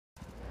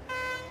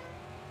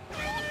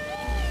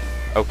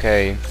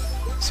Okay,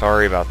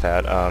 sorry about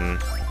that.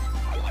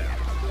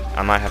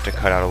 I might have to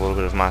cut out a little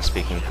bit of my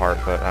speaking part,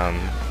 but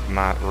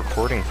my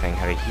recording thing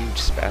had a huge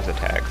spaz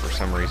attack for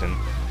some reason.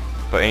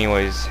 But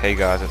anyways, hey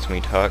guys, it's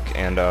me, Tuck,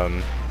 and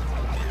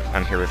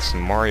I'm here with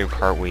some Mario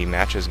Kart Wii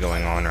matches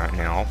going on right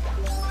now.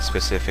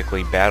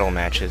 Specifically battle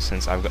matches,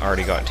 since I've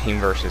already got team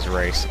versus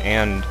race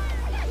and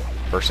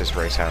versus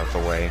race out of the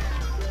way.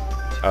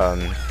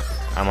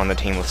 I'm on the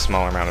team with a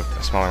smaller amount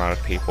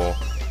of people,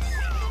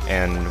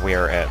 and we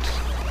are at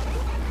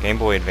Game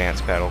Boy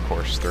Advance Battle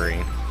Course 3.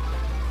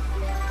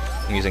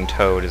 I'm using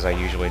Toad as I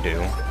usually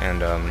do,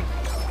 and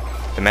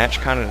the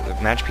match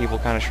people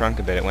kind of shrunk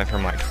a bit. It went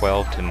from like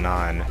 12 to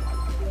 9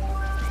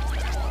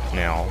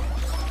 now.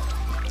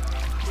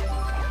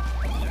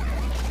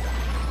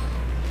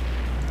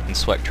 And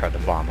Sweq tried to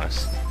bomb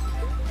us.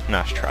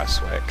 Nice try,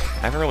 Sweq.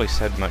 I haven't really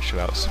said much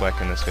about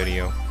Sweq in this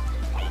video.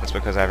 That's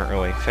because I haven't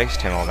really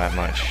faced him all that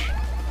much,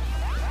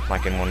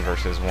 like in 1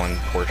 versus 1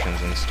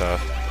 portions and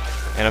stuff.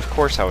 And of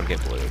course I would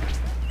get blued.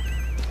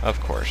 Of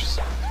course.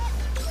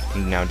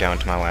 Now down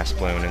to my last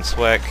balloon, and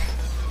Sweq,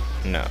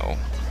 no.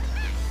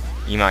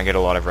 You might get a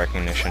lot of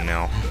recognition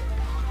now.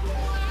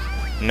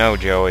 No,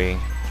 Joey.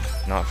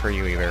 Not for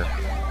you either.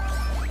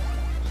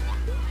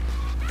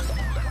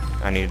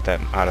 I needed that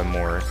out of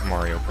more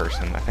Mario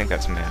person. I think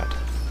that's Matt.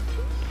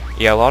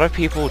 Yeah, a lot of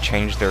people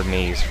change their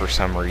Miis for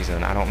some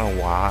reason. I don't know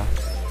why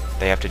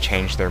they have to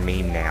change their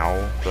Mii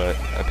now, but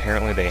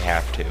apparently they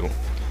have to.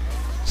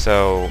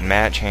 So,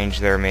 Matt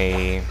changed their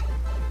Mii.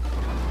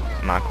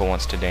 Michael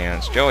wants to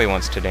dance. Joey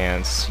wants to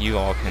dance. You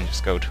all can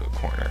just go to a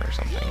corner or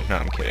something. No,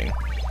 I'm kidding.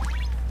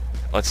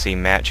 Let's see,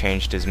 Matt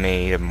changed his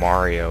Mii to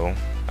Mario.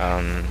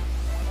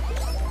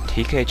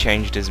 TK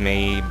changed his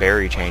Mii.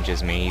 Barry changed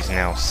his Mii. He's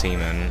now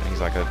Seaman.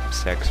 He's like a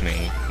sex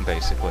Mii,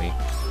 basically.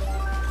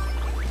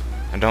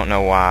 I don't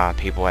know why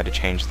people had to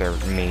change their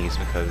Miis,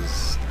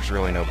 because there's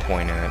really no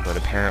point in it, but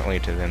apparently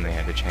to them they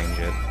had to change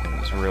it. It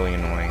was really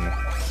annoying.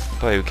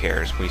 But who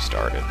cares? We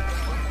started.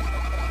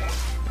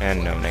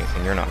 And no,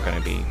 Nathan, you're not going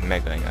to be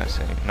redding us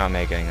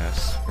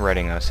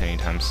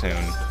anytime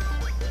soon.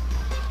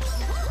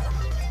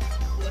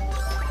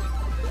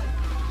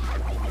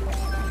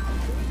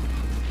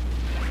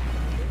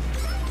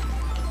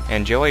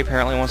 And Joey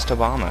apparently wants to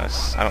bomb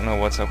us. I don't know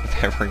what's up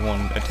with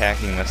everyone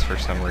attacking us for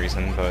some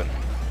reason, but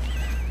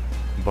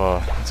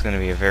it's going to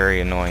be a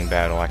very annoying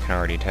battle, I can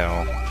already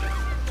tell.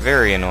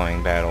 Very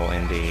annoying battle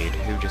indeed.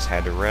 Who just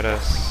had to red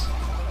us?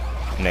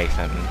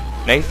 Nathan.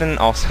 Nathan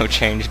also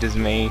changed his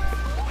Mii.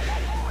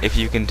 If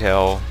you can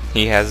tell,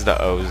 he has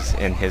the O's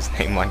in his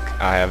name like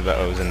I have the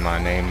O's in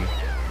my name,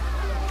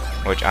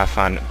 which I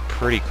find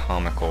pretty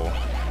comical.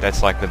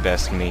 That's like the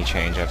best Mii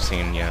change I've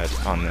seen yet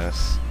on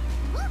this.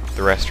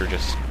 The rest are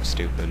just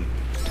stupid,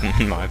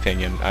 in my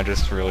opinion. I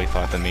just really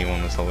thought the Mii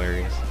one was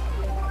hilarious.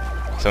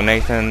 So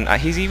Nathan,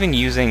 he's even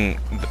using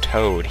the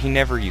Toad. He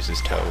never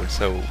uses Toad,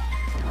 so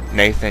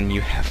Nathan,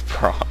 you have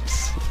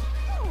props.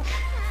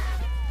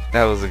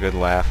 That was a good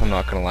laugh. I'm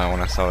not gonna lie,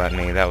 when I saw that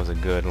Mii, that was a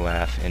good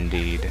laugh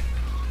indeed.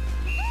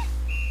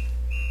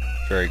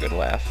 Very good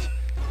laugh.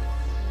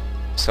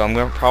 So I'm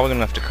probably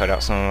gonna have to cut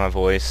out some of my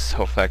voice.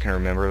 Hopefully I can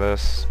remember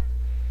this,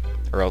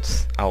 or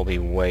else I'll be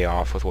way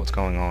off with what's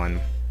going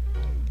on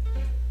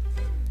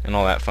and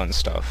all that fun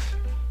stuff.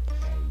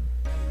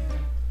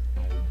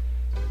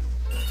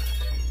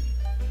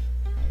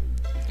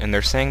 And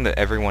they're saying that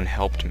everyone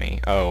helped me.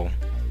 Oh,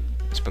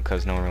 it's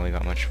because no one really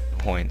got much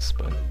points,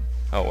 but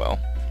oh well.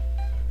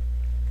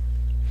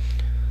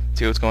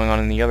 See what's going on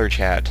in the other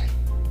chat.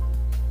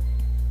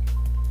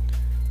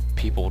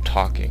 People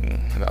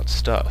talking about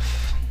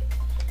stuff.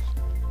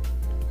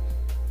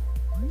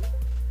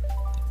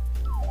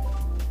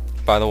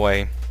 By the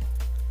way,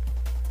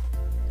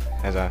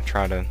 as I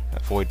try to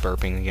avoid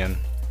burping again,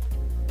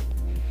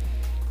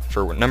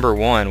 for number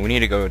 1, we need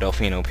to go to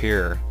Delfino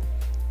Pier,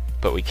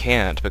 but we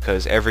can't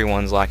because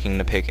everyone's liking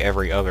to pick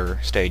every other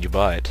stage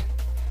but.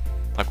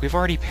 Like, we've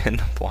already been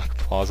to Block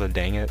Plaza,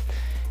 dang it,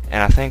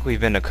 and I think we've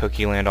been to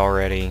Cookie Land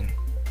already,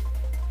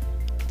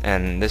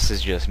 and this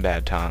is just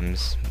bad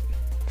times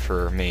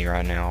for me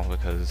right now,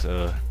 because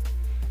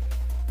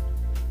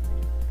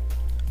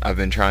I've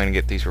been trying to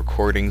get these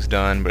recordings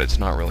done, but it's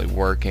not really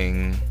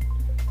working.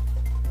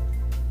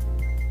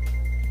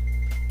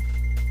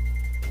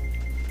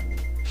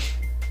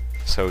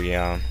 So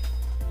yeah,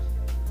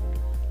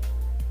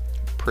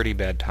 pretty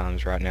bad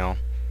times right now.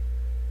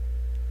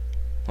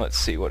 Let's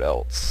see what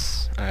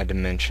else I had to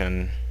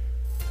mention.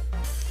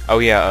 Oh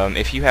yeah,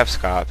 if you have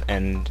Skype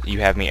and you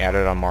have me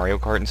added on Mario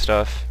Kart and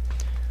stuff,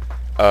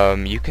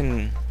 you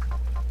can,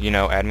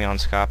 add me on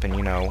Skype, and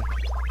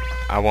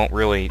I won't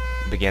really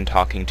begin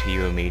talking to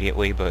you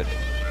immediately, but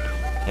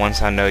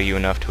once I know you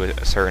enough to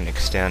a certain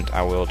extent,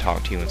 I will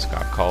talk to you in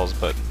Skype calls,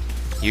 but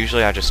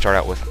usually I just start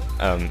out with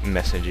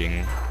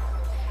messaging.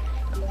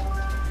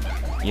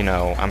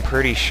 I'm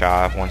pretty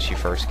shy once you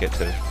first get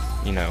to,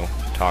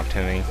 talk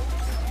to me.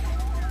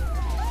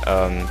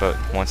 But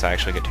once I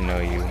actually get to know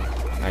you,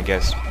 I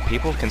guess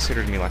people have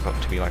considered me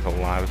to be like a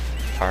live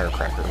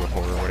firecracker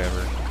before or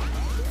whatever.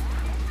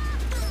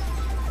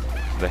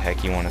 the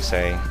heck you want to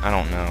say. I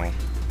don't know,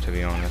 to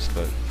be honest,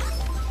 but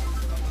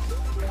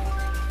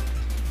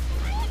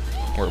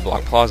we're at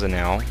Block Plaza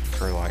now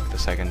for like the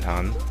second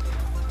time,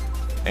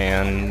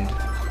 and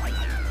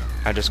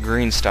I just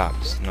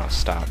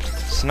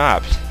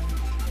sniped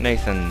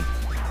Nathan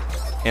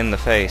in the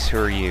face. Who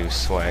are you,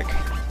 Sweq?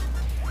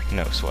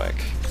 No, Sweq.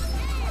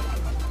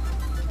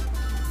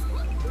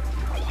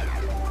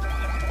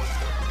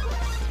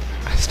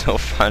 I still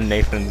find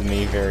Nathan's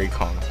me very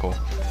comical.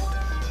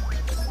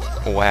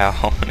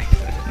 Wow,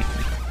 Nathan.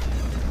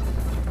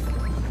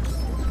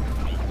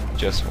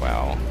 Just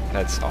wow.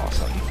 That's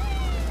awesome.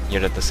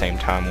 Yet at the same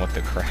time, what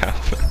the crap.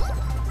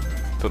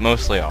 But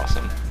mostly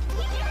awesome.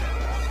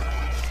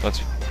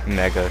 Let's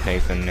mega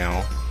Nathan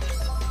now.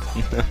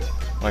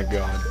 My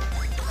god.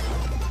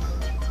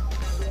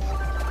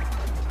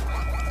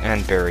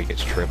 And Barry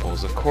gets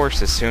triples. Of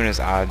course, as soon as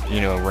I,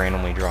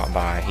 randomly drop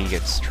by, he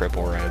gets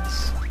triple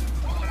reds.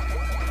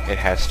 It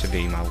has to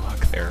be my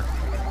luck there.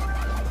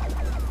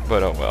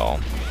 But oh well.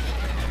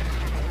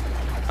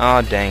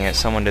 Aw, dang it,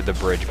 someone did the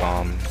bridge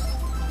bomb.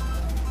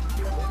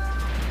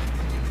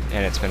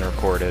 And it's been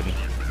recorded.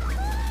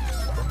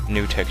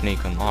 New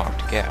technique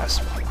unlocked.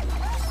 Gasp.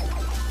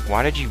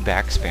 Why did you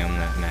backspam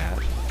that, Matt?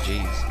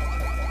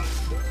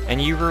 Jeez.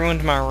 And you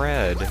ruined my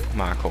red,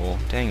 Michael.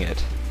 Dang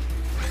it.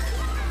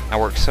 I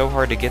worked so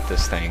hard to get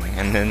this thing,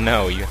 and then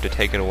no, you have to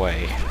take it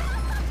away.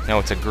 No,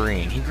 it's a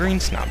green. He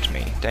green sniped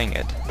me. Dang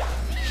it.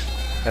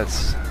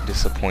 That's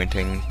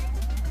disappointing.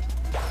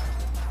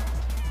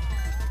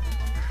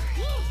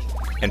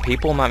 And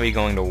people might be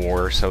going to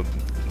war, so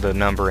the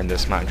number in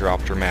this might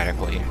drop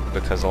dramatically,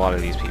 because a lot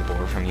of these people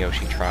are from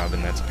Yoshi Tribe,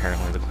 and that's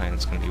apparently the clan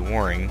that's going to be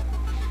warring.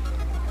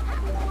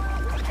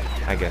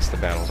 I guess the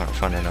battles aren't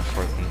fun enough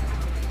for them.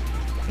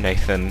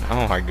 Nathan,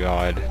 oh my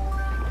god.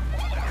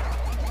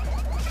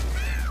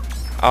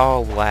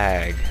 Oh,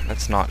 lag.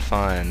 That's not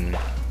fun.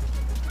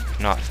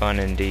 Not fun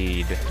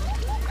indeed.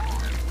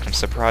 I'm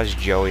surprised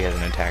Joey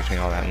hasn't attacked me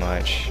all that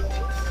much.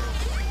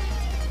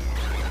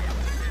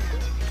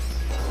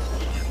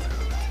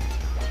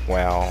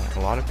 Wow, a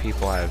lot of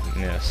people I've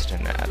missed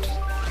in that.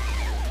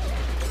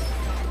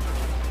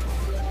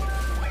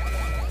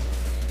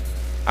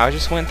 I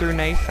just went through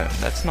Nathan.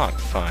 That's not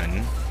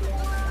fun.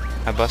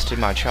 I busted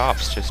my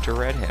chops just to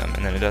red him,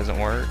 and then it doesn't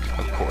work?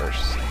 Of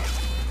course.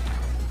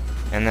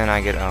 And then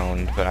I get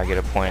owned, but I get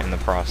a point in the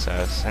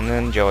process. And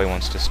then Joey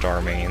wants to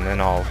star me, and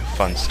then all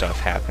fun stuff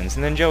happens.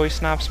 And then Joey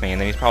snipes me, and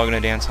then he's probably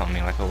going to dance on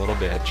me like a little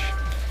bitch.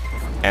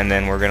 And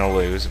then we're going to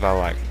lose by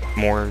like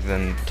more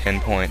than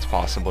 10 points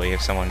possibly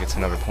if someone gets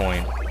another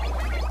point.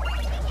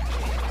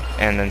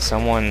 And then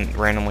someone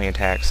randomly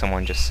attacks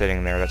someone just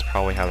sitting there. That's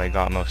probably how they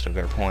got most of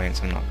their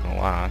points, I'm not going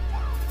to lie.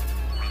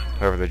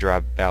 Whoever the dry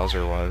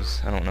Bowser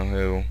was. I don't know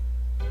who.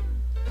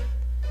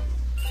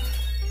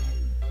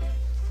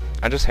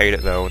 I just hate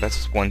it though.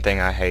 That's one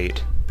thing I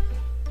hate.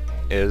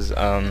 Is,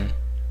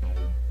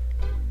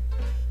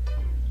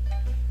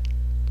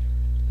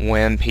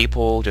 when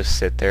people just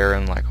sit there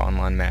in like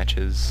online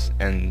matches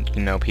and,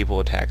 people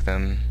attack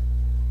them.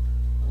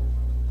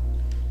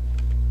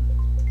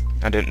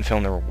 I didn't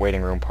film the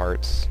waiting room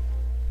parts.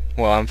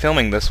 Well, I'm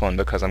filming this one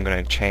because I'm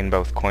going to chain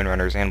both Coin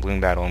Runners and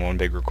Bloom Battle in one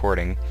big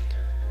recording.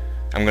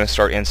 I'm going to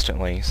start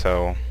instantly,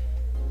 so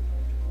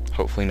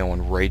hopefully no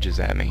one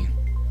rages at me.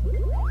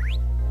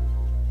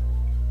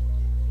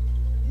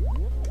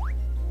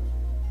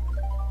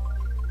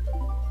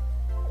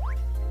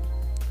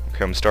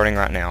 Okay, I'm starting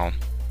right now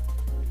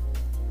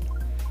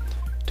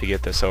to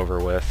get this over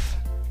with.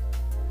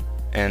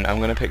 And I'm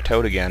going to pick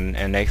Toad again,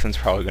 and Nathan's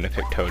probably going to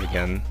pick Toad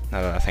again,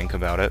 now that I think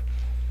about it.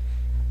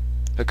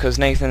 Because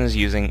Nathan is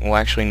using... Well,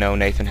 actually, no,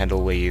 Nathan had to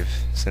leave,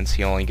 since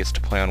he only gets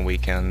to play on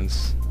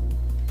weekends.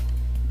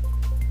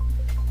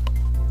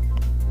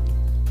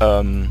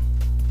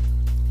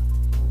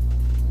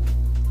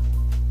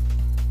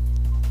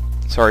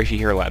 Sorry if you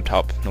hear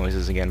laptop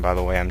noises again, by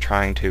the way. I'm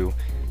trying to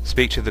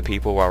speak to the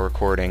people while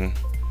recording.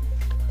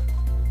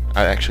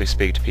 I actually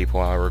speak to people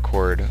while I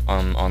record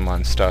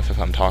online stuff if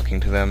I'm talking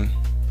to them.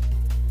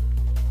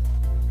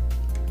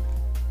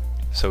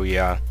 So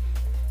yeah,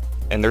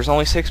 and there's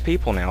only 6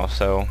 people now,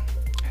 so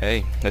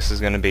hey, this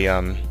is gonna be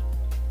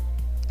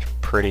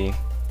pretty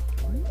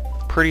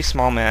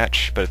small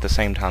match, but at the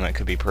same time it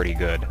could be pretty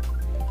good.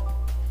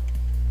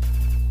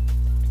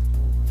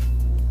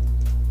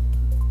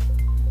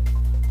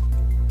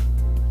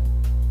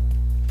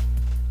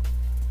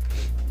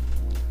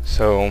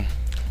 So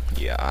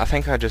yeah, I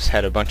think I just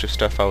had a bunch of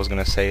stuff I was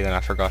gonna say, then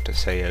I forgot to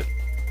say it.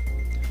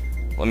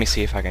 Let me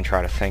see if I can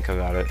try to think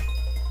about it.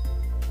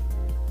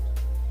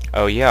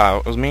 Oh yeah,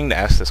 I was meaning to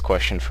ask this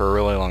question for a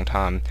really long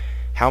time.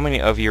 How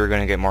many of you are going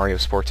to get Mario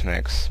Sports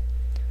Mix?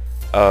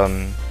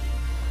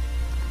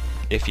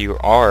 If you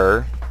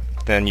are,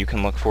 then you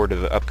can look forward to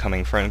the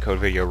upcoming friend code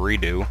video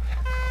redo,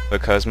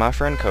 because my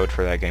friend code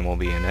for that game will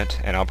be in it,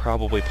 and I'll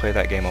probably play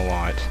that game a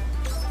lot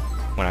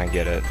when I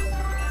get it.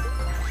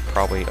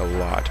 Probably a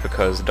lot,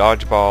 because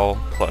Dodgeball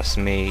plus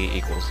me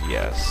equals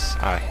yes.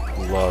 I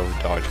love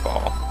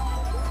Dodgeball.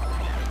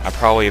 I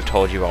probably have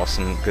told you all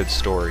some good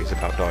stories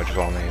about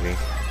dodgeball, maybe.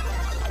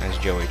 As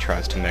Joey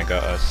tries to mega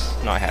us.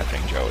 Not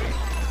happening, Joey.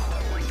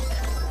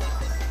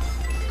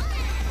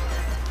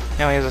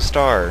 Now he has a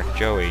star.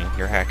 Joey,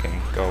 you're hacking.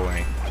 Go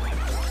away.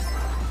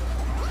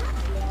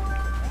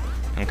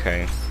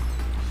 Okay.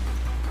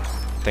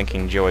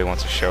 Thinking Joey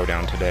wants a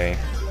showdown today.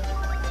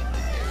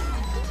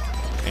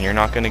 And you're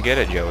not gonna get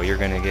it, Joey. You're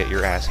gonna get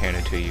your ass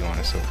handed to you on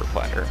a silver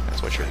platter.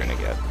 That's what you're gonna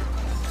get.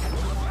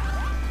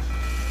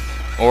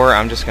 Or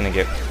I'm just gonna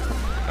get...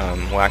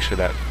 well, actually,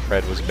 that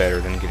red was better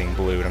than getting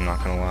blued, I'm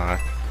not gonna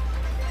lie.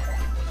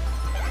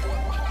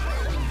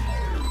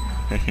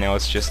 And now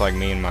it's just like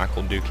me and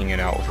Michael duking it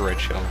out with red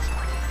shells.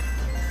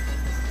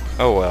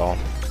 Oh well.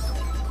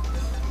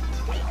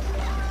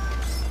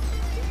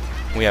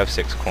 We have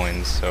 6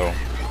 coins, so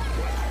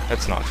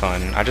that's not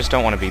fun. I just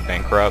don't want to be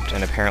bankrupt,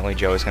 and apparently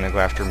Joey's gonna go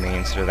after me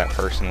instead of that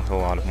person with a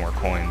lot of more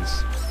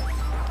coins.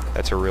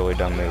 That's a really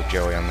dumb move,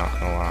 Joey, I'm not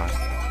gonna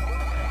lie.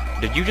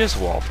 Did you just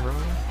wall throw?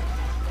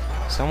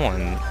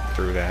 Someone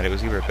threw that. It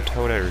was either the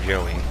Toadette or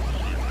Joey.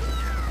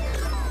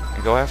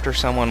 Go after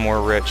someone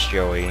more rich,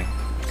 Joey.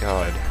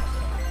 God.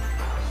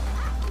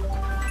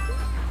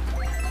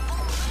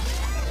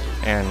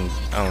 And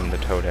own the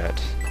Toadette.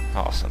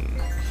 Awesome.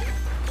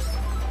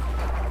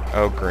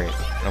 Oh, great.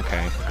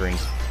 Okay,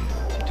 green's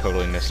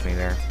totally missed me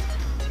there.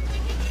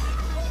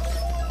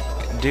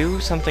 Do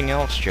something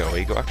else,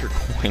 Joey. Go after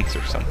coins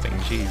or something.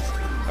 Jeez.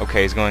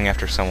 Okay, he's going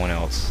after someone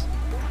else.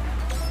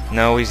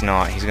 No, he's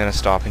not. He's gonna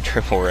stop and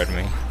triple red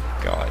me.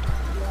 God.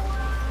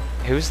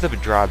 Who's the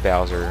dry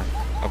Bowser?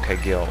 Okay,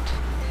 Guilt.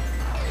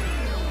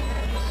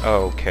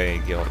 Okay,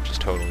 Guilt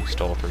just totally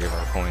stole 3 of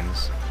our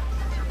coins.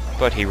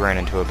 But he ran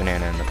into a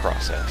banana in the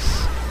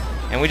process.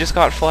 And we just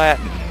got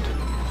flattened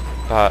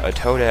by a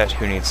Toadette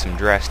who needs some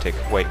drastic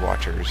Weight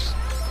Watchers.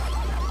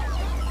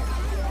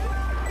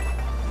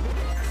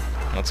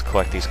 Let's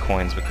collect these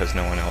coins because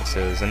no one else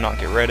is and not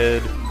get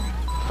redded.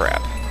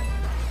 Crap.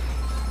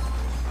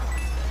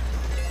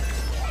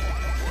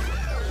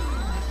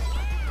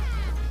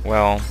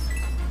 Well,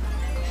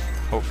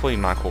 hopefully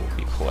Michael will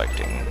be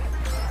collecting.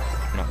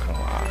 I'm not gonna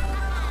lie.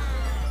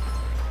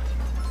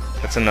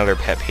 That's another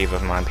pet peeve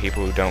of mine,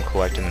 people who don't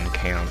collect and then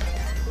camp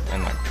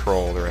and like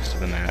troll the rest of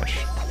the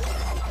match.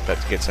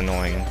 That gets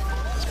annoying,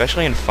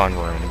 especially in fun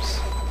rooms.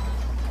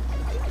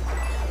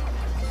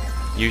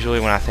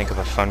 Usually when I think of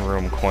a fun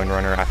room coin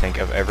runner, I think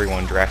of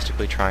everyone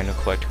drastically trying to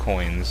collect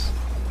coins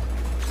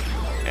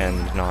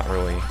and not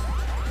really.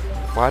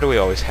 Why do we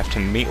always have to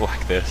meet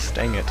like this?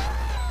 Dang it.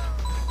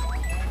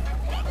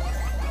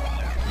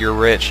 You're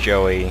rich,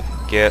 Joey.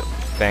 Get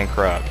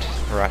bankrupt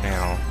right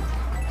now.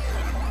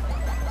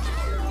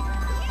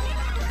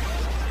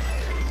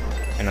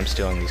 And I'm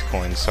stealing these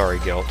coins. Sorry,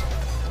 Guilt.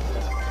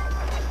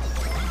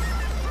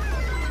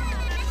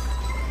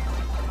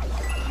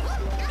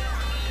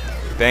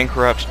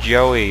 Bankrupt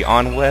Joey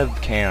on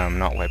webcam.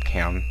 Not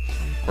webcam.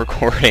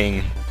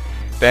 Recording.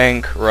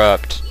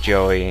 Bankrupt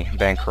Joey.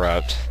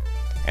 Bankrupt.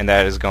 And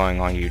that is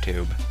going on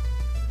YouTube.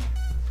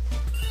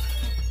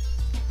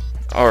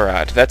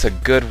 Alright, that's a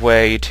good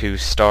way to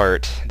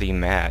start the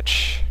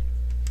match.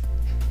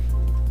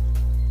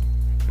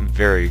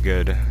 Very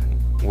good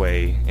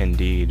way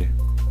indeed.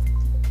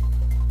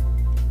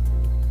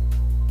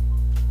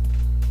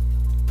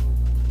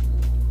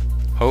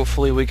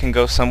 Hopefully we can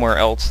go somewhere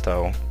else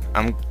though.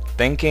 I'm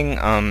thinking,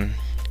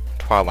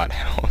 Twilight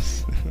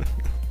House.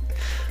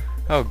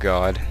 Oh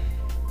god.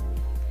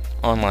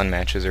 Online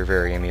matches are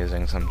very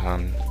amusing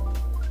sometimes.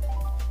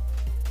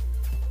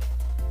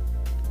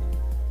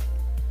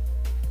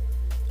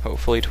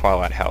 Hopefully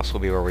Twilight House will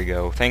be where we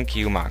go. Thank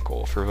you,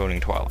 Michael, for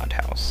voting Twilight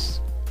House.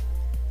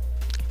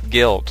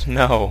 Guilt,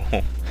 no.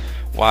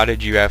 Why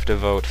did you have to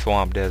vote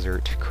Thwomp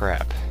Desert?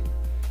 Crap.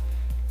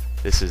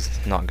 This is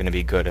not going to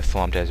be good if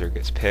Thwomp Desert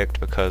gets picked,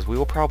 because we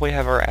will probably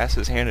have our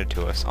asses handed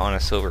to us on a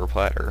silver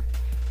platter.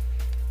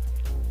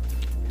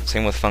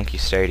 Same with Funky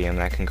Stadium,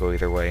 that can go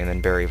either way, and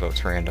then Barry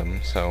votes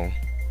random, so...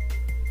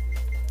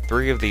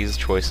 3 of these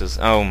choices...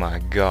 Oh my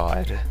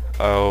god.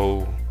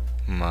 Oh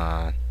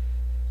my...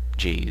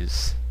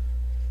 Jeez.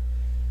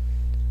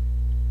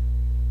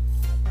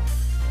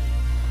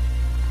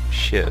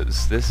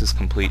 Shiz. This is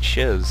complete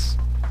shiz.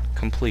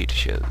 Complete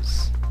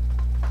shiz.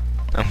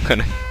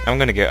 I'm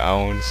gonna get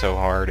owned so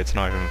hard, it's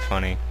not even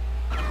funny.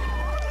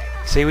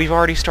 See, we've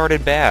already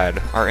started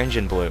bad. Our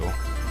engine blew.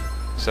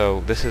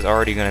 So, this is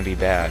already gonna be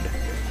bad.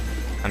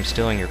 I'm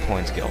stealing your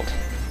coins, Guilt.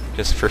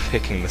 Just for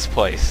picking this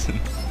place.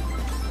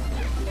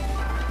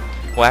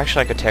 Well,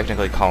 actually, I could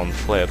technically call him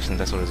Flip, since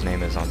that's what his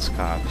name is on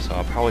Skype, so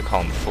I'll probably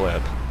call him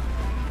Flip.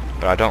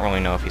 But I don't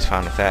really know if he's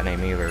fine with that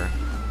name either.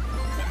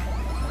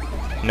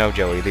 No,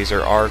 Joey, these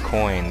are our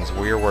coins.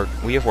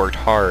 We have worked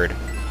hard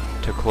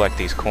to collect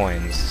these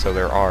coins, so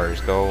they're ours.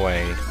 Go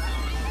away.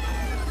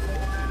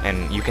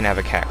 And you can have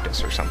a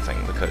cactus or something,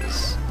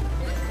 because...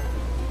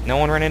 No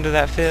one ran into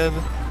that fib?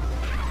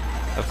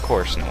 Of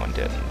course no one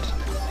didn't.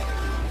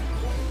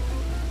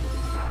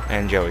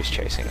 And Joey's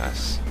chasing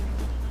us.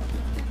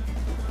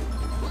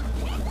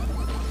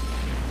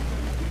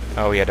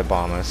 Oh, he had to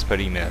bomb us,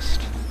 but he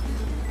missed.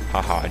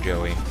 Haha,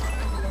 Joey.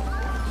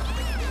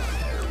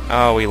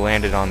 Oh, we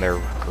landed on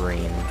their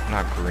green.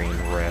 Not green,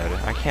 red.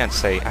 I can't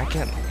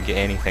get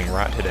anything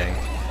right today.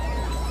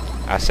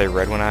 I say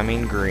red when I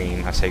mean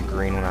green. I say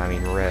green when I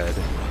mean red.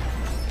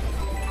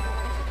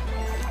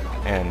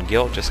 And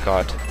Guilt just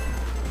got,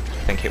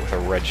 I think, hit with a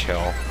red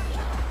shell.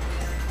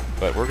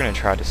 But we're going to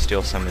try to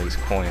steal some of these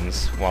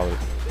coins while the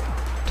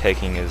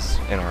taking is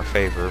in our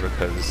favor,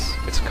 because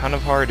it's kind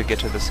of hard to get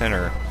to the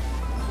center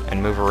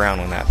and move around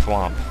when that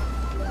thwomp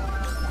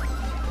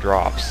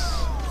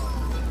drops.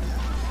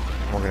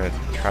 We're going to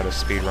try to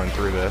speed run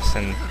through this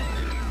and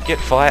get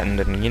flattened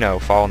and, you know,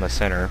 fall in the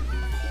center.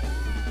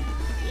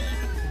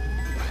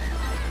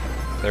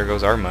 There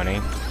goes our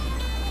money.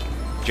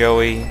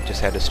 Joey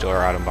just had to steal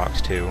our item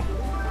box too.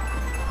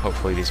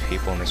 Hopefully these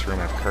people in this room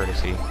have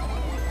courtesy.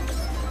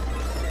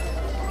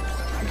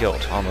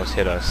 Guilt almost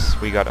hit us.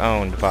 We got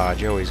owned by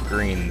Joey's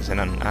greens,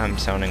 and I'm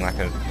sounding like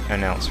an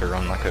announcer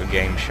on like a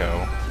game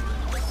show.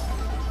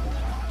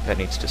 That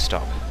needs to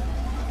stop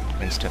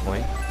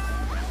instantly.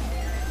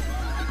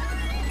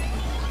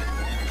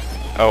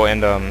 Oh,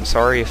 and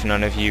sorry if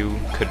none of you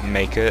could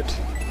make it.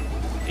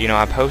 You know,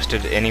 I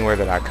posted anywhere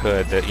that I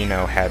could that, you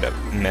know, had a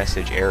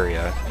message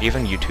area,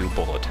 even YouTube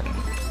bulletin.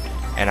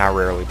 And I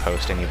rarely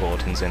post any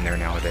bulletins in there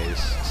nowadays,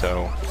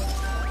 so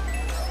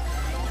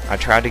I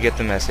tried to get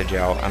the message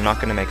out. I'm not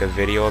going to make a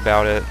video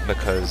about it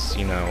because,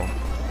 you know,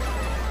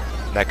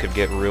 that could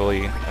get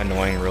really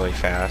annoying really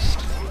fast.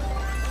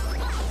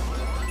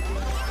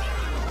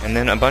 And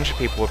then a bunch of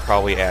people would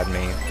probably add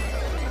me,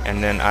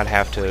 and then I'd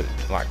have to,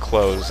 like,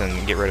 close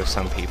and get rid of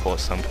some people at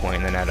some point,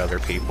 and then add other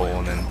people,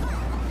 and then,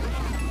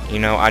 you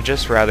know, I'd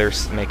just rather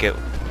make it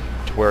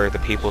to where the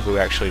people who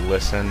actually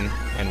listen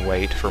and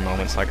wait for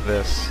moments like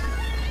this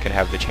can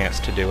have the chance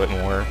to do it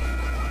more.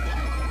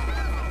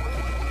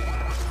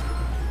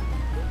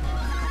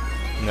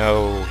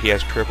 No, he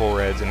has triple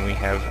reds and we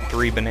have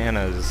 3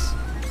 bananas.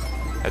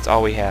 That's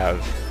all we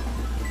have.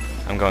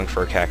 I'm going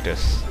for a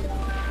cactus.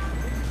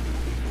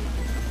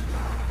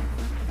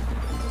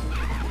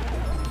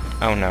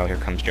 Oh no, here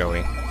comes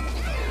Joey.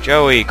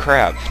 Joey,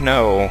 crap,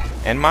 no.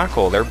 And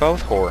Michael, they're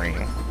both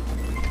whoring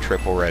the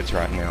triple reds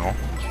right now.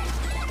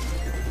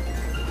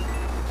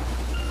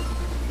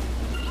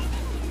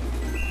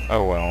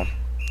 Oh well.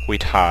 We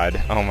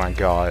tied. Oh my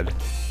god.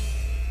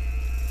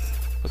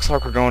 Looks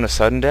like we're going to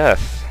sudden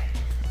death.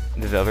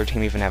 Did the other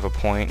team even have a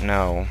point?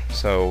 No.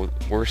 So,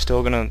 we're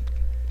still gonna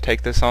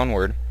take this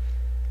onward.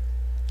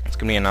 It's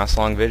gonna be a nice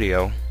long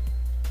video.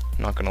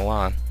 I'm not gonna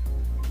lie.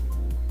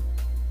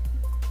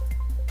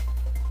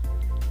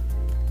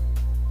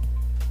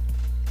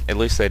 At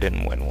least they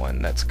didn't win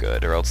one, that's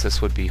good, or else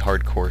this would be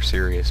hardcore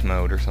serious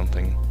mode or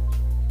something.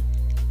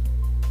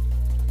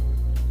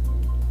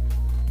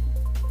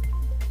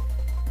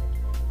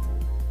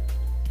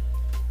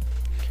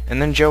 And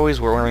then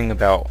Joey's worrying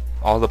about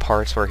all the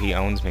parts where he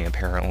owns me,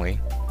 apparently.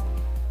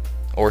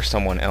 Or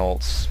someone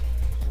else.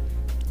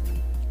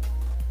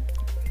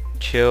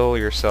 Chill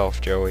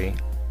yourself, Joey.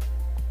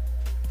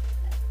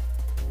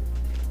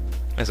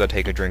 As I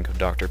take a drink of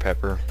Dr.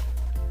 Pepper.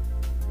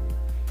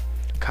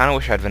 Kinda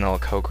wish I had vanilla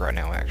Coke right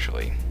now,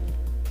 actually.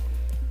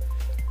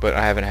 But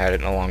I haven't had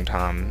it in a long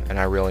time, and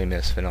I really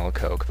miss vanilla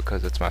Coke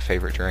because it's my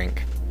favorite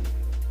drink.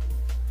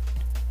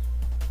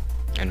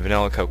 And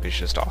vanilla Coke is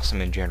just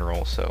awesome in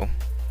general, so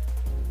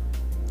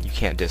you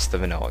can't diss the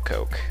vanilla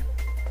Coke.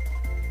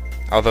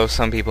 Although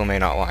some people may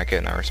not like it,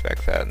 and I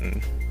respect that,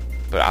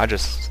 but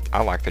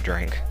I like the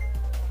drink.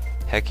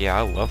 Heck yeah,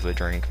 I love the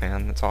drink,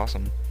 man. It's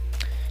awesome.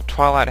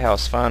 Twilight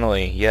House,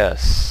 finally,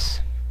 yes.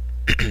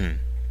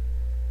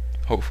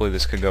 Hopefully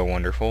this could go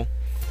wonderful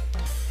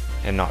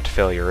and not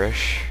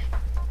failure-ish.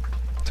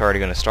 It's already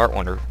going to start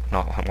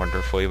not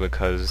wonderfully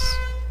because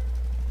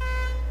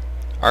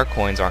our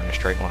coins aren't in a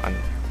straight line.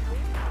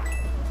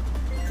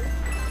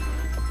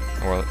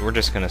 We're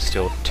just going to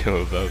steal 2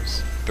 of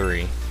those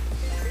 3.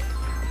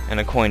 And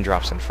a coin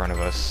drops in front of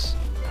us.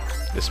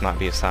 This might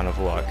be a sign of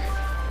luck.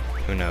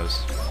 Who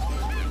knows?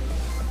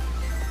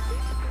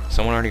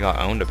 Someone already got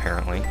owned,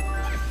 apparently.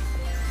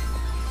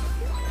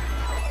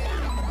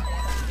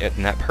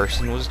 And that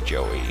person was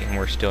Joey, and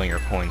we're stealing your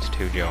coins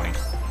too, Joey.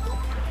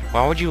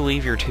 Why would you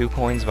leave your 2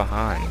 coins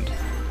behind?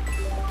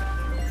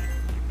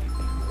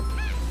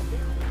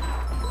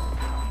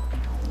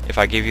 If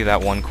I give you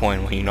that 1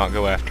 coin, will you not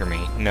go after me?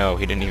 No,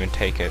 he didn't even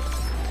take it.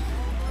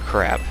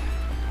 Crap.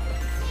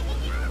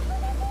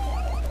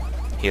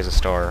 He has a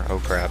star. Oh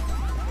crap.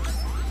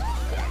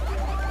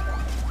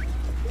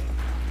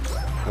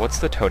 What's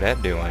the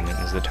Toadette doing?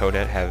 Does the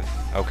Toadette have...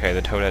 Okay,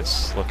 the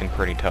Toadette's looking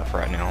pretty tough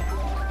right now.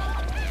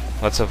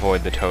 Let's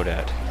avoid the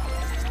Toadette.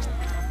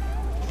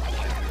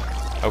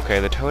 Okay,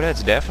 the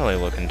Toadette's definitely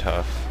looking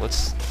tough.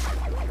 Let's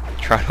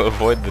try to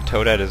avoid the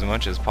Toadette as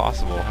much as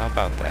possible. How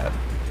about that?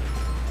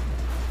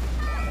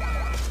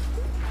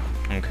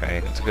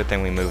 Okay, it's a good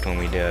thing we moved when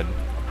we did.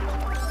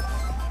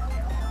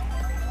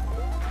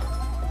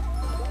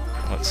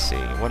 Let's see,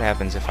 what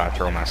happens if I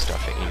throw my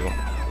stuff at you?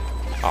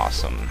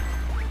 Awesome.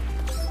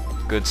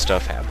 Good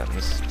stuff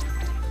happens.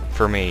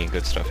 For me,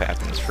 good stuff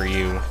happens. For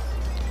you,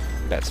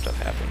 bad stuff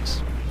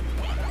happens.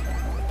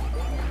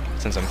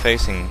 Since I'm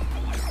facing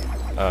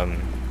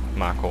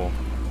Michael,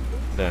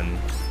 then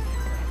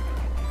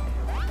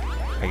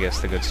I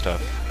guess the good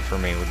stuff for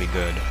me would be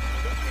good.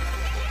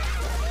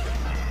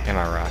 Am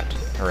I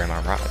right? Or am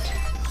I right?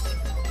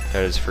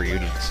 That is for you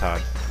to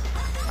decide.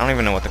 I don't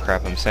even know what the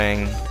crap I'm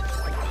saying.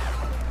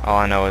 All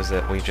I know is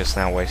that we just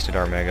now wasted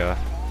our Mega.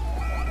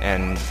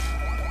 And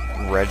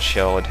red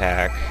shell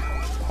attack.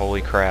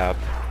 Holy crap.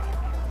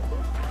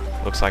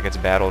 Looks like it's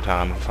battle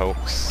time,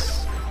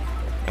 folks.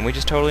 And we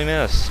just totally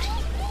missed.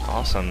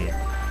 Awesome.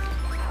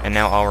 And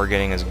now all we're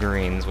getting is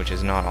greens, which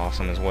is not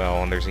awesome as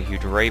well. And there's a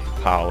huge rape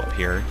pile up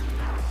here.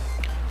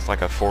 It's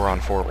like a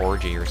 4-on-4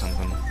 orgy or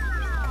something.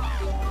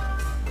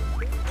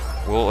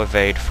 We'll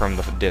evade from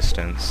the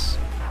distance.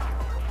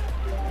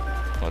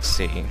 Let's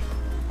see.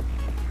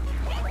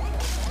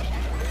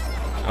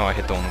 Oh, I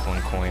hit the one with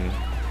 1 coin.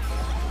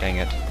 Dang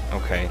it.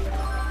 Okay.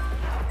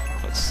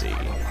 Let's see.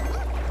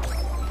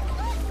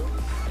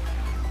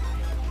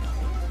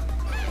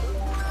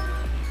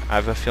 I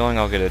have a feeling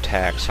I'll get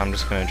attacked, so I'm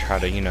just gonna try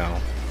to, you know...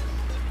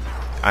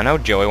 I know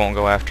Joey won't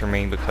go after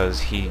me because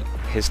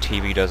his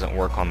TV doesn't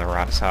work on the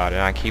right side,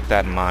 and I keep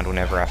that in mind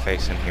whenever I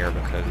face him here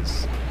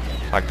because,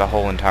 like, the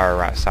whole entire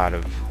right side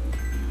of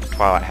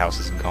Twilight House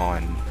is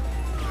gone.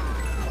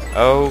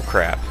 Oh,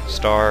 crap.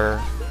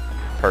 Star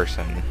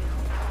person.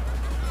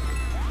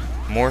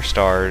 More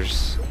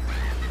stars.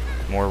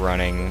 More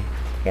running.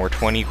 More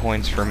 20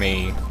 coins for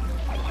me.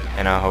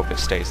 And I hope it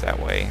stays that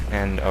way.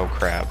 And, oh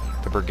crap,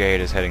 the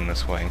brigade is heading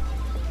this way.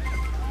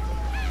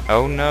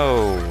 Oh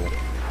no!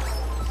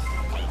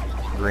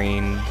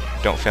 Green,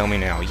 don't fail me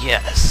now.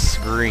 Yes!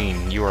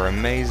 Green, you are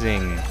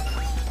amazing!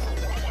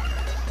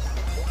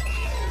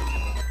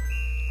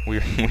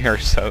 We're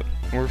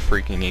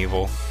freaking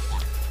evil.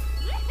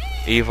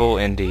 Evil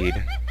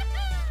indeed.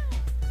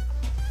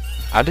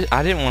 I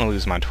didn't want to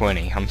lose my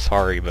 20, I'm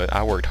sorry, but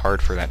I worked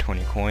hard for that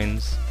 20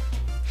 coins.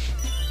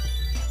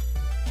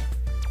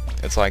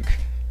 It's like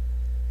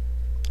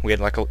we had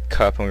like a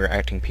cup and we were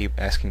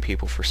asking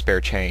people for spare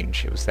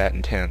change. It was that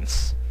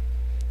intense.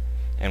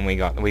 And we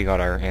got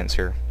our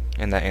answer,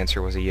 and that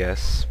answer was a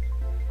yes.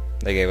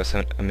 They gave us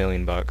 $1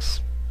 million.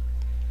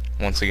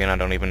 Once again, I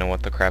don't even know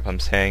what the crap I'm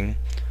saying.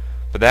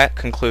 But that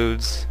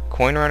concludes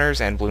Coin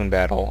Runners and Balloon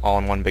Battle all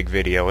in one big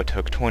video. It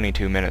took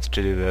 22 minutes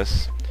to do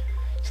this.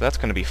 So that's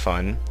going to be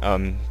fun.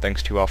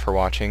 Thanks to you all for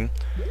watching.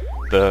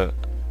 The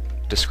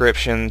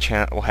description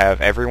will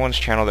have everyone's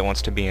channel that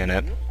wants to be in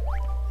it.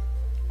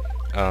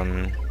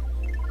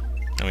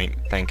 Let me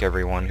thank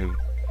everyone who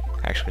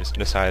actually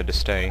decided to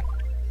stay.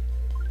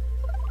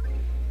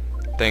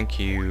 Thank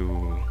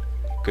you.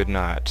 Good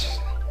night.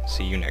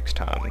 See you next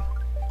time.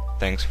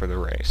 Thanks for the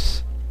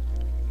race.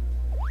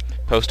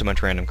 Post a bunch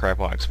of random crap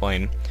while I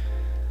explain.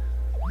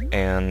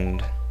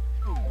 And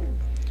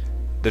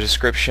the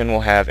description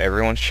will have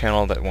everyone's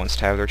channel that wants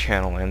to have their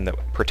channel in, that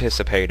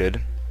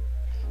participated.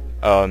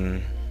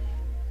 What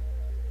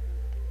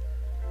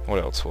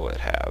else will it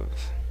have?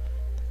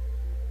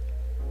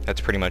 That's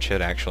pretty much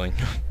it, actually,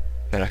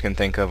 that I can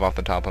think of off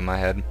the top of my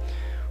head.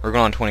 We're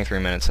going on 23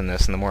 minutes in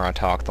this, and the more I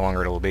talk, the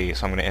longer it'll be,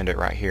 so I'm going to end it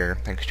right here.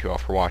 Thanks to you all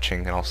for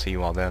watching, and I'll see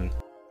you all then.